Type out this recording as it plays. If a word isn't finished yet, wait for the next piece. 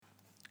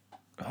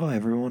Hi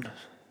everyone.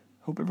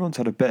 Hope everyone's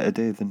had a better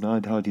day than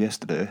I'd had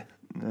yesterday.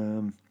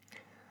 Well,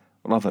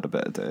 I've had a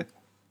better day.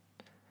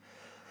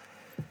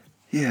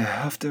 Yeah,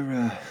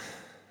 after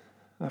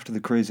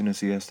the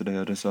craziness of yesterday,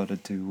 I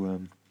decided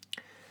to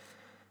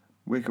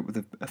wake up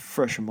with a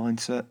fresher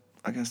mindset.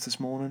 I guess this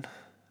morning,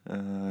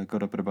 I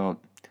got up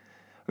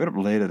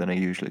later than I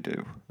usually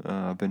do.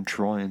 I've been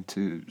trying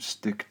to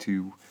stick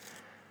to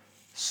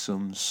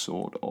some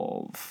sort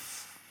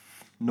of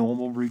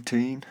normal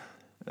routine.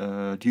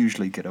 I'd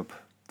usually get up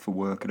for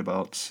work at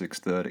about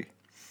 6:30.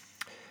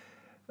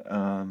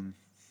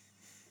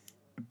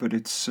 But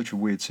it's such a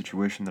weird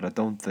situation that I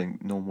don't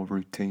think normal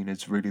routine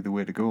is really the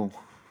way to go.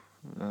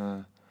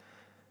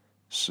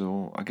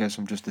 So I guess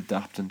I'm just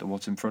adapting to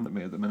what's in front of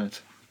me at the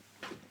minute.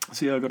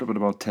 So yeah, I got up at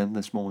about 10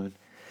 this morning.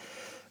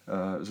 It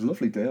was a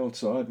lovely day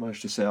outside.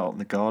 Managed to sit out in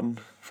the garden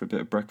for a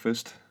bit of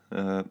breakfast.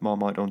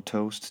 Marmite on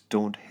toast.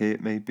 Don't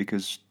hate me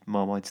because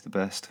Marmite's the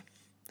best.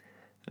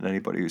 And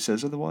anybody who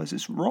says otherwise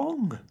is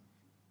wrong.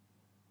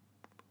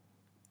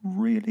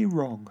 Really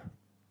wrong.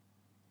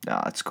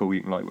 Nah, it's cool.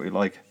 You can like what you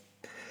like.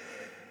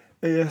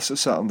 Yes, I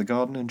sat in the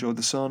garden, enjoyed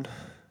the sun,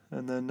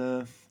 and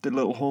then did a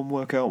little home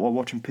workout while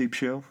watching Peep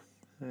Show,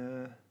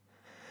 and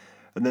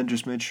then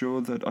just made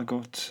sure that I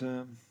got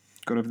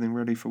everything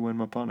ready for when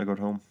my partner got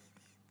home.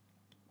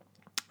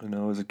 I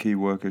know as a key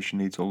worker, she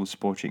needs all the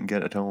support she can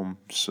get at home,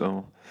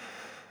 so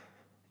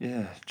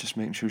yeah, just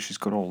making sure she's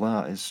got all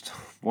that is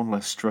one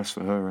less stress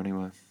for her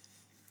anyway.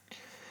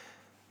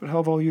 But how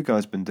have all you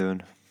guys been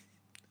doing?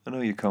 I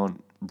know you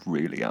can't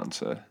really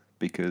answer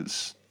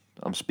because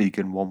I'm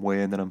speaking one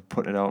way and then I'm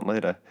putting it out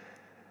later.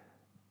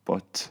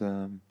 But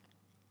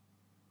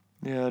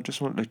yeah, I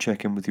just wanted to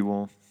check in with you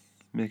all,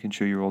 making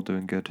sure you're all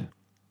doing good.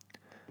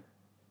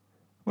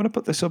 When I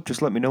put this up,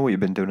 just let me know what you've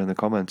been doing in the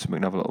comments and we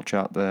can have a little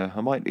chat there.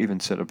 I might even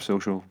set up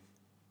social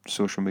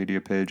media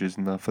pages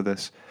and that for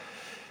this.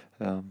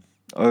 I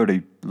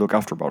already look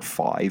after about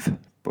 5,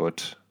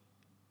 but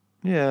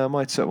yeah, I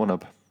might set one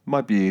up.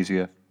 Might be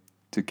easier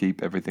to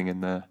keep everything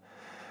in there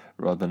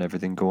rather than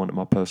everything going to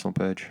my personal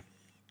page.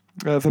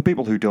 For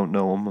people who don't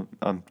know,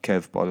 I'm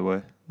Kev, by the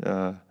way.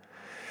 I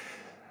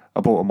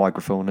bought a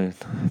microphone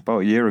about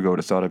a year ago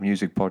to start a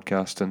music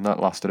podcast, and that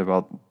lasted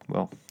about,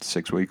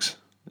 6 weeks.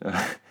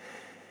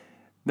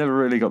 Never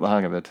really got the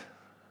hang of it.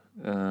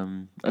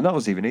 And that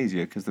was even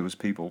easier because there was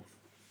people,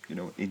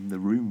 in the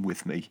room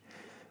with me.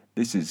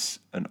 This is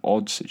an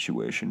odd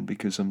situation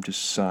because I'm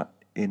just sat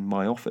in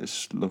my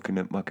office looking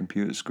at my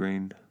computer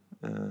screen,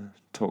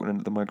 talking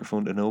into the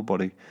microphone to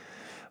nobody.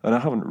 And I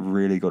haven't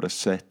really got a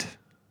set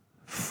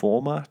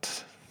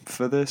format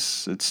for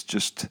this. It's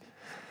just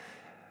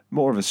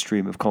more of a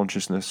stream of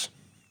consciousness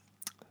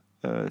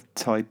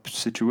type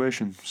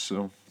situation.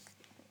 So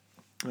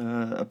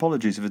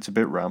apologies if it's a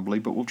bit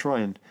rambly, but we'll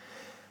try and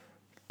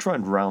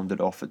round it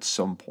off at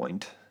some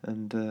point,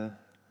 and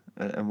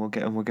we'll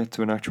get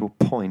to an actual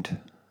point.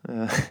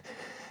 But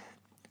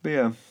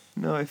yeah,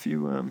 no, if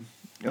you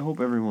I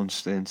hope everyone's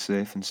staying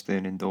safe and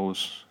staying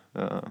indoors.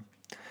 I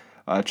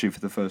actually,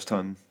 for the first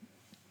time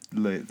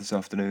late this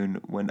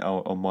afternoon, went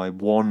out on my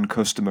one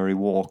customary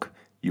walk.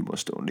 You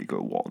must only go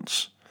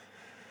once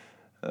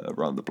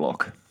around the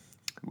block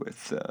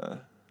with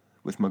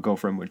my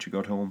girlfriend when she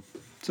got home.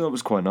 So it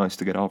was quite nice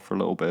to get out for a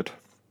little bit.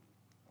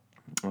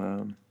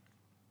 And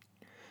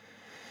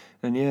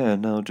yeah,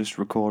 now just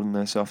recording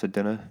this after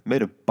dinner.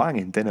 Made a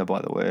banging dinner,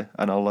 by the way,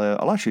 and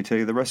I'll actually tell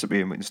you the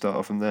recipe and we can start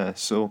off from there.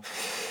 So,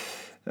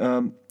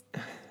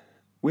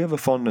 we have a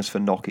fondness for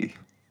gnocchi,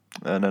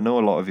 and I know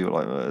a lot of you are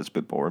like, it's a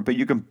bit boring, but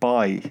you can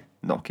buy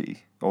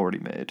gnocchi already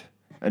made,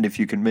 and if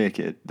you can make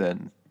it,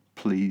 then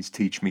please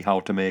teach me how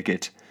to make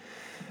it.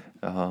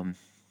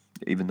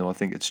 Even though I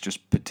think it's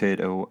just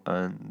potato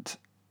and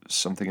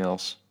something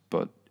else,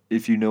 but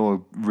if you know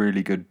a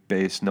really good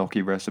base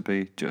gnocchi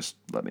recipe, just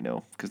let me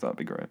know because that'd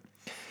be great.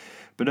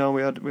 But no,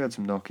 we had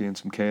some gnocchi and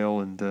some kale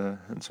and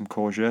some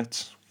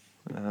courgettes,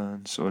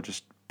 and so I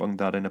just bunged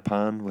that in a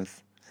pan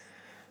with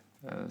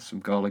some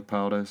garlic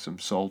powder, some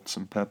salt,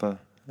 some pepper,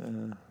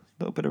 a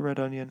little bit of red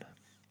onion,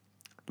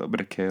 a little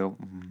bit of kale.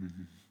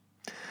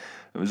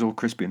 It was all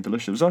crispy and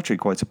delicious. I was actually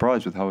quite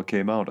surprised with how it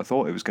came out. I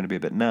thought it was going to be a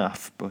bit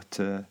naff, but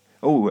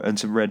and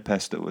some red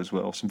pesto as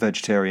well, some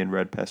vegetarian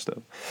red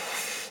pesto.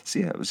 So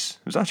yeah, it was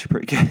actually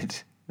pretty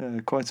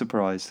good. Quite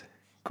surprised.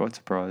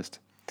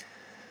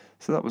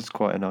 So that was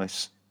quite a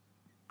nice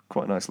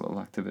little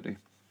activity.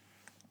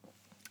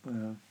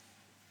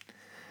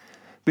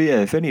 But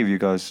yeah, if any of you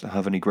guys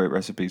have any great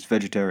recipes,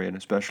 vegetarian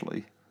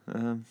especially,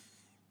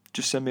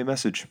 just send me a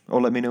message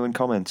or let me know in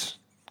comments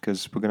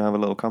because we're going to have a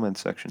little comment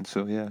section.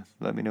 So yeah,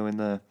 let me know in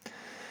there.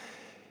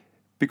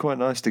 Be quite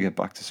nice to get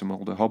back to some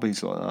older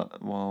hobbies like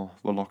that while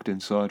we're locked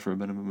inside for a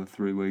minimum of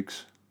 3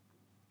 weeks.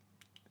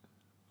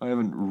 I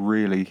haven't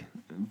really,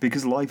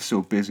 because life's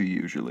so busy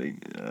usually,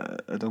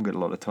 I don't get a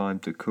lot of time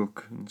to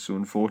cook, and so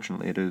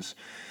unfortunately it is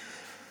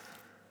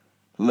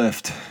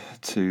left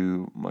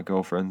to my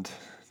girlfriend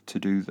to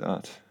do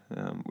that,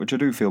 which I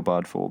do feel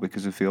bad for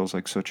because it feels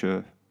like such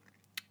a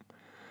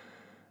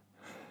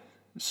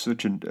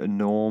such a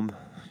norm.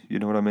 You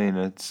know what I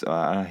mean?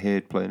 I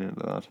hate playing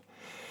into that.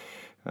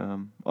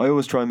 I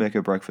always try and make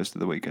her breakfast at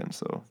the weekends,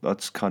 though.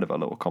 That's kind of a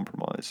little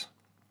compromise.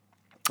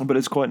 But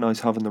it's quite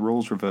nice having the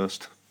roles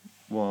reversed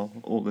while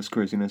all this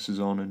craziness is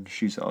on and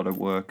she's out of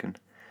work and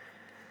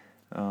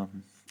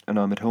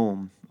I'm at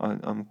home.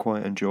 I'm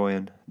quite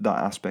enjoying that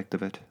aspect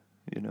of it,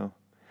 you know,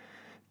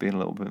 being a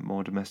little bit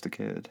more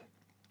domesticated.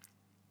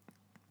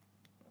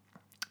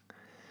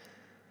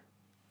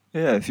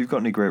 Yeah, if you've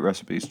got any great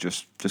recipes,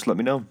 just let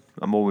me know.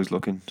 I'm always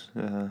looking.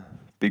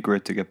 Be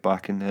great to get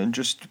back and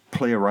just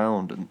play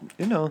around and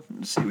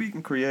see what you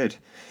can create.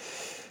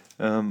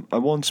 I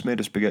once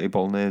made a spaghetti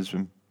bolognese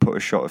and put a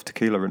shot of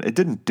tequila in. It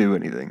didn't do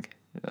anything.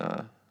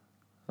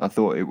 I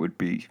thought it would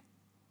be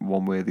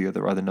one way or the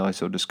other, either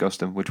nice or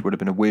disgusting, which would have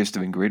been a waste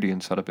of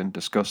ingredients had it been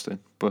disgusting.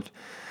 But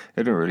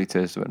it didn't really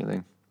taste of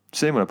anything.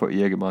 Same when I put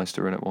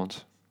Jägermeister in it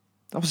once.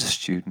 I was a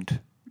student.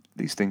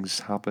 These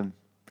things happen.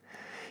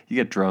 You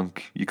get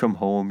drunk, you come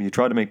home, you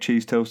try to make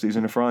cheese toasties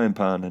in a frying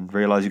pan and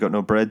realise you got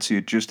no bread, so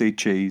you just eat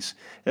cheese.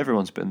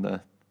 Everyone's been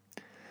there.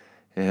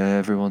 Yeah,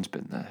 everyone's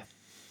been there.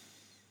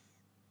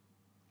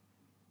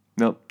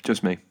 No,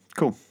 just me.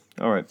 Cool.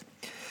 All right.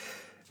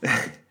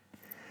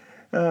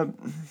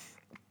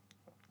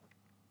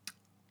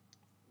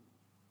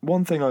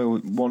 One thing I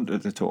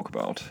wanted to talk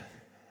about,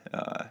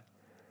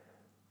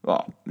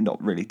 well,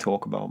 not really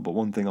talk about, but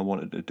one thing I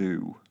wanted to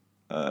do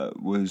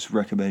was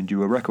recommend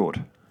you a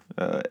record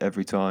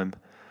every time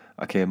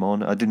I came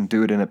on. I didn't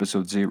do it in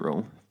episode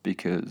 0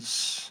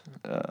 because,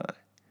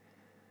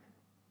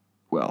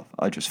 well,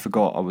 I just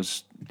forgot.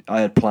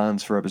 I had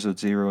plans for episode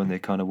 0 and they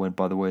kind of went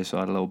by the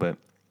wayside a little bit.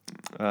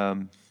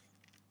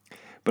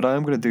 But I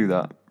am going to do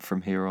that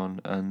from here on,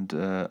 and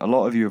a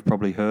lot of you have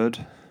probably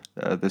heard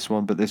this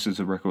one, but this is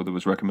a record that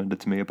was recommended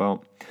to me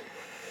about,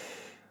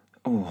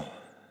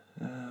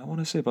 I want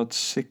to say about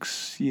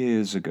 6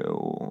 years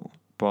ago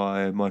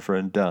by my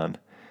friend Dan.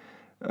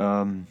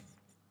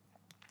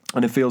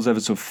 And it feels ever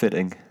so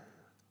fitting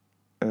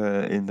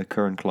in the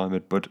current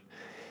climate, but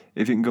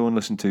if you can go and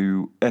listen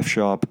to F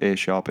sharp, A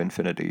sharp,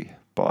 Infinity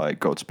by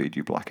Godspeed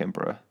You Black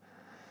Emperor,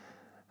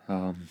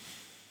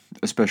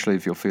 especially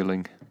if you're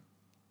feeling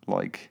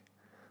like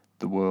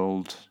the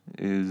world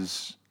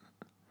is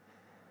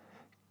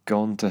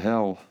gone to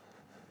hell.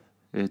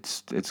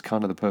 It's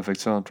kind of the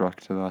perfect soundtrack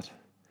to that.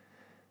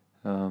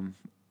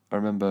 I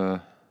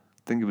remember,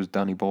 I think it was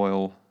Danny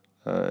Boyle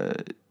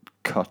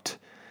cut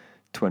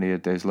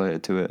 28 Days Later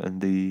to it,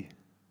 and I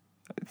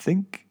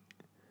think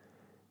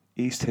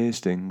East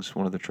Hastings,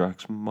 one of the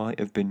tracks, might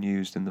have been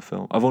used in the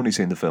film. I've only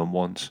seen the film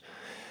once,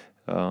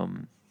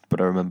 but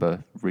I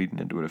remember reading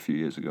into it a few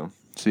years ago.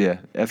 So yeah,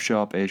 F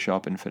sharp, A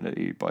sharp,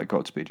 Infinity by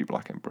Godspeed You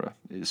Black Emperor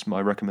is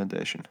my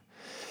recommendation.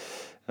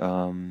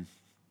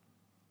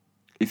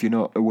 If you're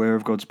not aware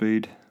of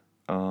Godspeed,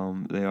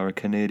 they are a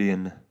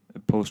Canadian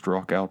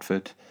post-rock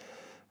outfit,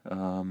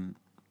 kind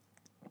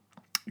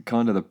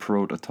of the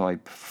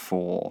prototype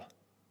for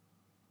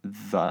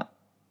that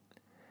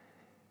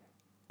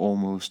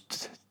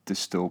almost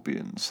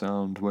dystopian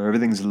sound where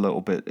everything's a little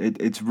bit,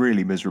 it's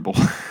really miserable.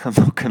 I'm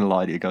not gonna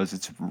lie to you guys,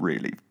 it's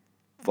really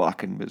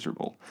fucking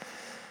miserable,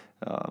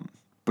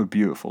 but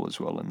beautiful as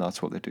well, and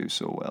that's what they do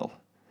so well.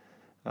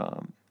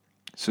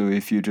 So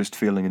if you're just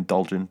feeling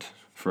indulgent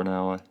for an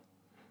hour,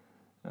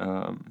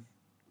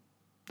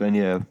 then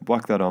yeah,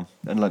 whack that on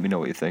and let me know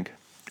what you think.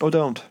 Or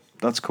don't.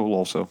 That's cool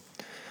also.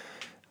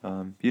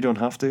 You don't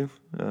have to,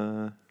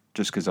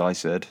 just because I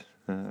said.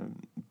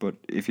 But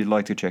if you'd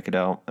like to check it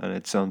out and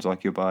it sounds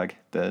like your bag,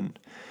 then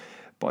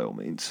by all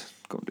means,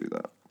 go and do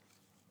that.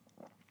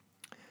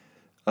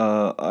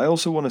 I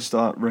also want to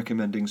start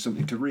recommending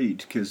something to read,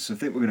 because I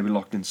think we're going to be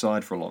locked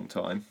inside for a long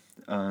time.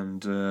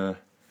 And, well,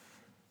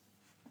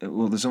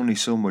 there's only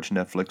so much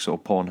Netflix or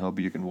Pornhub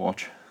you can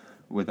watch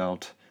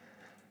without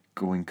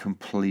going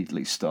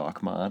completely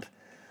stark mad.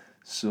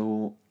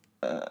 So,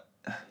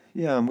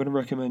 yeah, I'm going to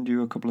recommend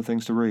you a couple of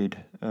things to read.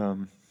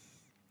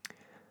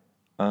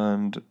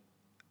 And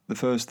the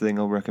first thing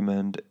I'll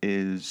recommend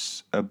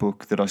is a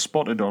book that I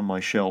spotted on my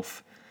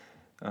shelf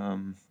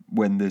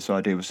when this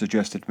idea was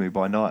suggested to me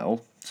by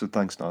Niall. So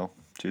thanks, Niall.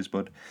 Cheers,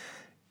 bud.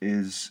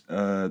 Is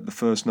the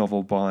first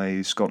novel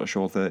by Scottish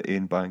author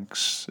Ian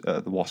Banks,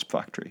 The Wasp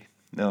Factory.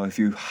 Now, if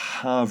you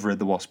have read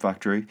The Wasp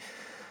Factory,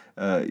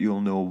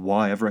 you'll know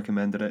why I've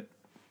recommended it.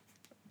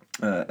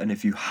 And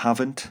if you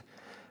haven't,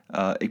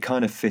 it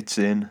kind of fits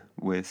in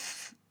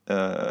with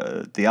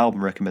the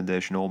album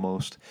recommendation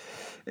almost.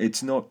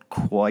 It's not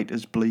quite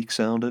as bleak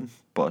sounding,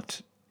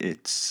 but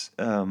it's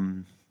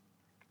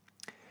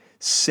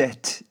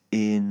set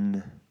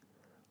in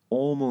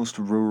almost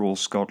rural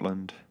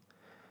Scotland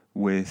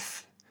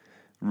with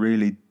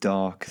really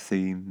dark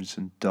themes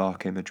and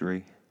dark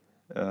imagery.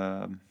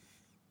 So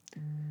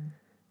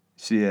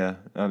yeah,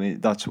 I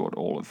mean, that's what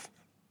all of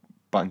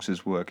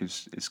Banks's work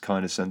is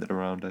kind of centered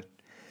around it.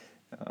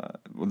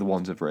 Well, the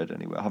ones I've read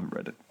anyway. I haven't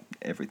read it,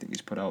 everything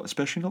he's put out,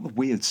 especially not the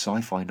weird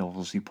sci-fi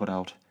novels he put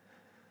out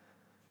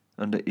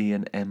under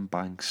Ian M.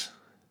 Banks.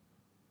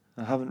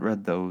 I haven't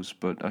read those,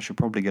 but I should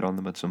probably get on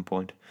them at some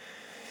point.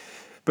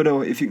 But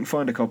no, if you can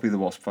find a copy of The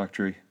Wasp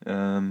Factory,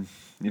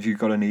 if you've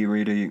got an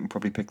e-reader, you can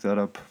probably pick that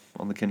up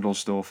on the Kindle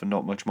store for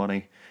not much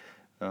money,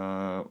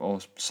 or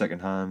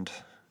secondhand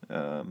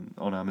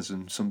on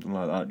Amazon, something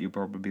like that. You'll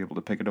probably be able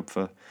to pick it up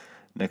for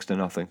next to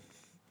nothing.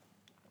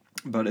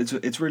 But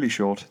it's really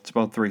short. It's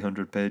about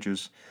 300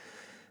 pages.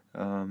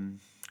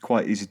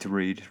 Quite easy to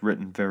read,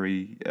 written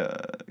very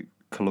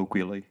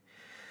colloquially.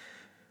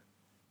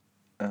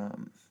 But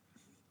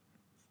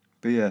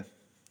yeah.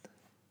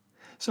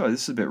 Sorry,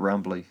 this is a bit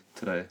rambly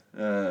today.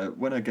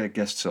 When I get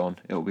guests on,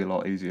 it'll be a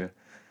lot easier.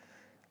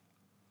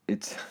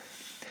 It's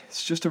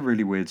just a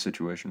really weird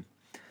situation,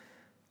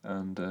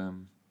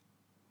 and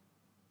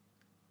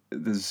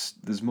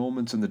there's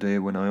moments in the day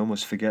when I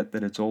almost forget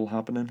that it's all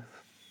happening,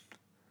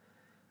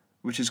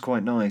 which is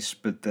quite nice.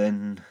 But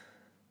then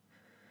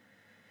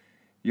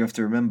you have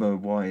to remember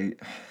why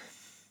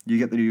you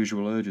get the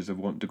usual urges of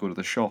wanting to go to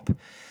the shop,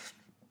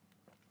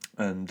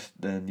 and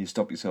then you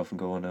stop yourself and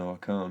go, "Oh no,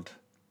 I can't."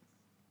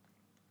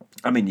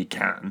 I mean, you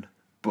can,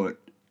 but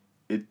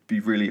it'd be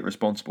really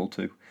irresponsible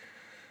to.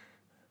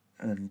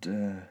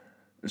 And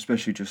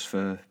especially just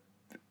for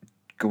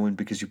going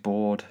because you're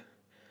bored.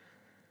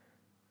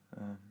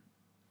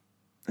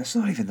 It's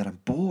not even that I'm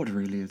bored,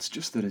 really. It's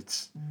just that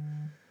it's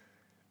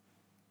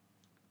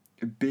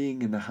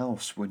being in the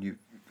house when you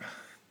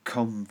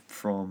come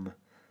from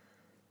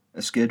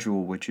a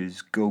schedule which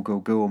is go, go,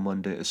 go on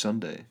Monday to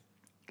Sunday.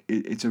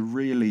 It's a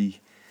really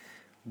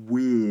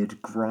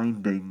weird,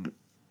 grinding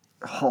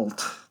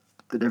halt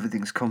that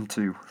everything's come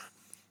to.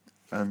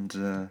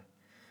 And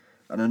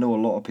I know a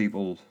lot of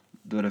people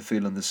that are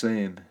feeling the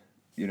same,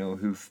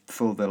 who've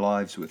filled their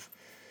lives with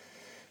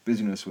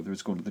busyness, whether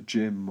it's going to the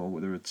gym or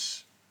whether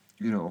it's,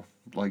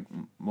 like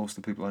most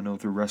of the people I know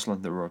through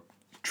wrestling, they were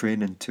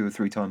training 2 or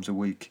 3 times a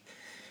week,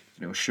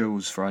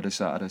 shows Friday,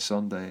 Saturday,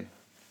 Sunday,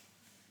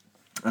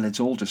 and it's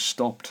all just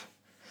stopped,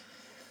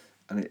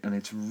 and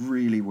it's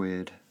really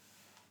weird.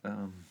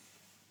 But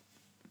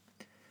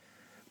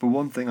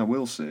one thing I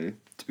will say,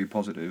 to be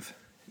positive,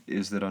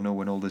 is that I know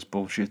when all this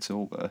bullshit's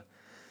over,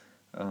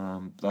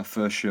 that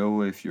first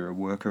show, if you're a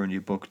worker and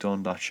you're booked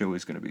on, that show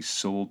is going to be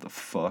sold the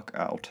fuck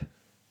out.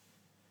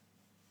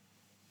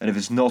 And if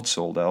it's not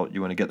sold out,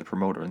 you want to get the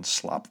promoter and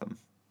slap them,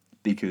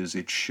 because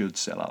it should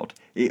sell out.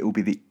 It will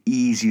be the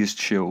easiest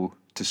show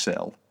to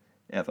sell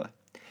ever.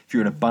 If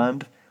you're in a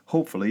band,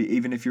 hopefully,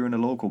 even if you're in a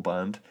local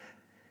band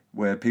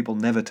where people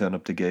never turn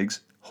up to gigs,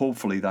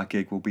 hopefully that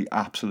gig will be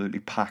absolutely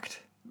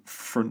packed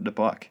front to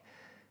back.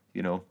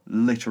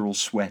 Literal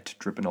sweat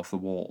dripping off the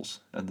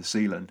walls and the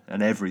ceiling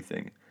and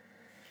everything.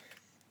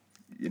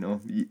 You'll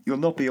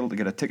not be able to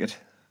get a ticket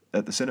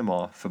at the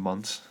cinema for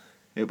months.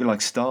 It'll be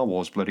like Star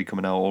Wars bloody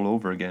coming out all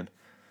over again.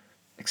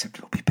 Except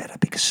it'll be better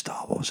because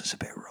Star Wars is a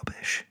bit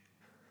rubbish.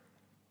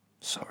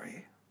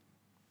 Sorry.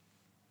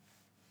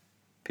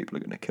 People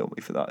are going to kill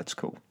me for that. It's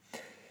cool.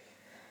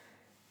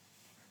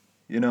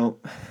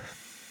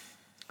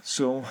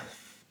 So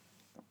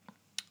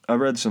I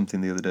read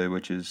something the other day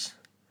which is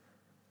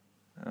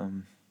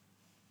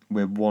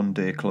we're one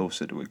day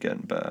closer to it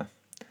getting better.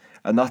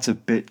 And that's a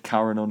bit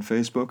Karen on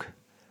Facebook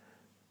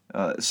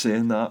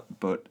saying that,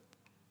 but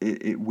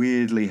it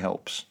weirdly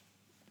helps.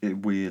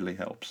 It weirdly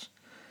helps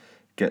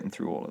getting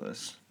through all of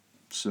this.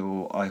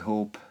 So I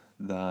hope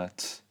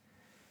that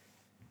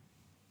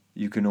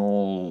you can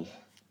all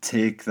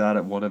take that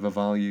at whatever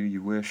value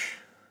you wish.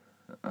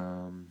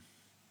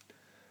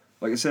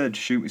 Like I said,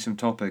 shoot me some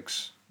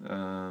topics.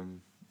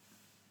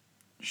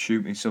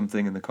 Shoot me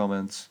something in the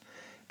comments.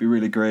 It'd be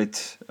really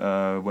great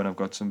when I've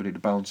got somebody to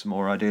bounce some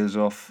more ideas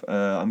off.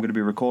 I'm going to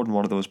be recording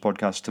one of those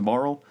podcasts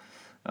tomorrow.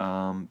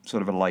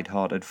 Sort of a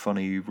light-hearted,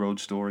 funny road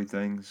story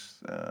things.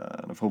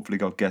 And I've hopefully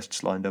got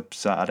guests lined up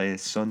Saturday,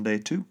 Sunday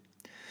too.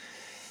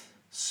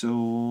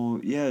 So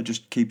yeah,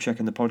 just keep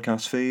checking the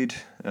podcast feed,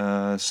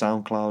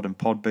 SoundCloud and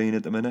Podbean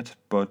at the minute,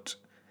 but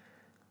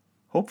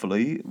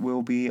hopefully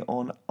we'll be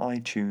on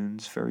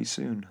iTunes very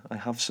soon. I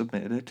have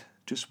submitted it,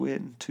 just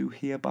waiting to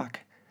hear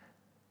back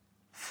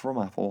from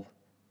Apple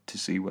to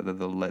see whether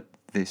they'll let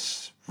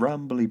this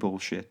rambly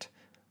bullshit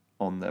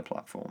on their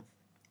platform.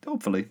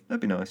 Hopefully, that'd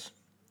be nice.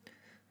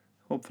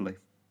 Hopefully.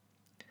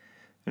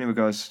 Anyway,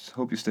 guys,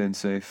 hope you're staying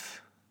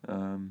safe.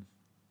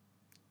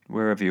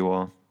 Wherever you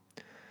are.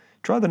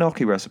 Try the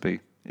gnocchi recipe.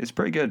 It's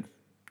pretty good.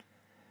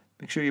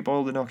 Make sure you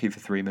boil the gnocchi for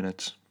 3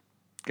 minutes.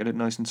 Get it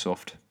nice and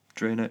soft.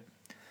 Drain it.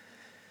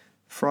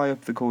 Fry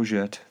up the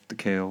courgette, the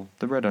kale,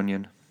 the red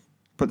onion.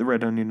 Put the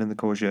red onion and the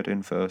courgette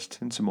in first,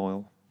 in some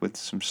oil, with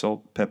some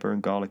salt, pepper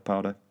and garlic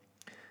powder.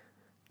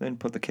 Then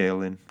put the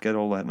kale in. Get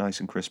all that nice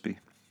and crispy.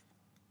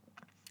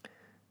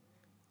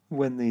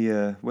 When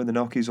the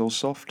gnocchi's all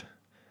soft,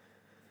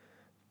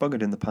 bung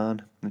it in the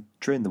pan.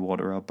 Drain the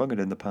water out. Bung it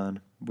in the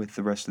pan with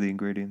the rest of the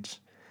ingredients.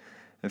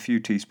 A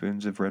few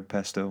teaspoons of red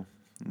pesto,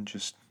 and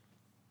just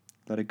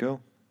let it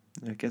go.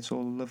 And it gets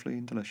all lovely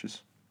and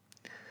delicious.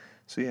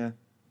 So yeah,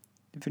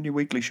 if in your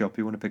weekly shop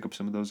you want to pick up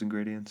some of those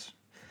ingredients,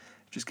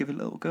 just give it a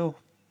little go.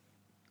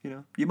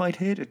 You might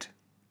hate it.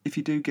 If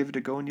you do give it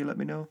a go and you let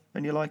me know,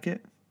 and you like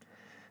it,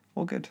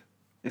 all good.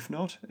 If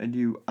not, and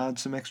you add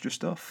some extra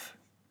stuff,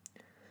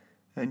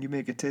 and you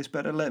make it taste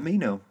better, let me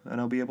know, and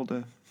I'll be able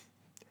to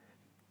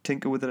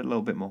tinker with it a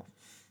little bit more.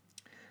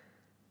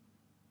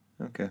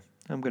 Okay,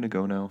 I'm going to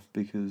go now,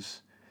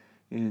 because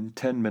in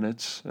 10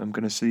 minutes, I'm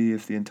going to see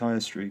if the entire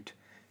street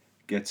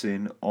gets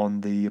in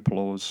on the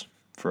applause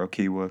for our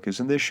key workers,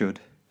 and they should,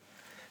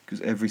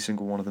 because every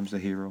single one of them's a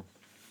hero.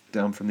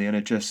 Down from the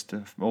NHS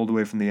staff, all the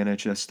way from the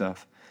NHS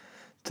staff,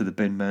 to the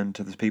bin men,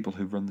 to the people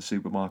who run the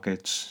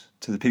supermarkets,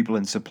 to the people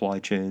in supply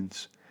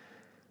chains.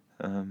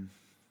 And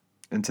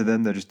to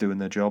them, they're just doing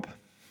their job.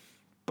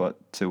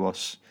 But to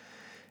us,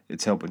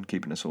 it's helping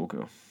keeping us all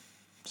go.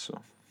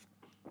 So,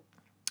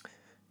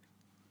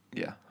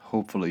 yeah,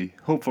 hopefully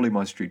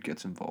my street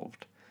gets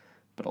involved.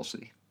 But I'll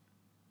see.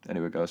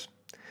 Anyway, guys,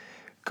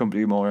 come to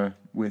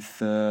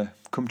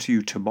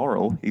you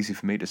tomorrow. Easy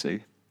for me to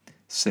say.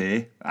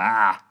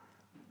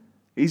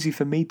 Easy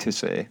for me to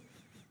say.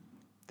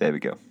 There we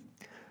go.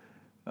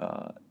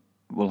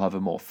 We'll have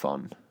a more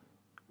fun,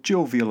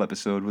 jovial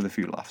episode with a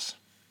few laughs.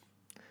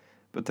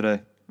 But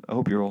today, I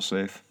hope you're all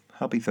safe.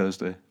 Happy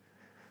Thursday.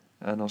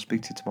 And I'll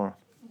speak to you tomorrow.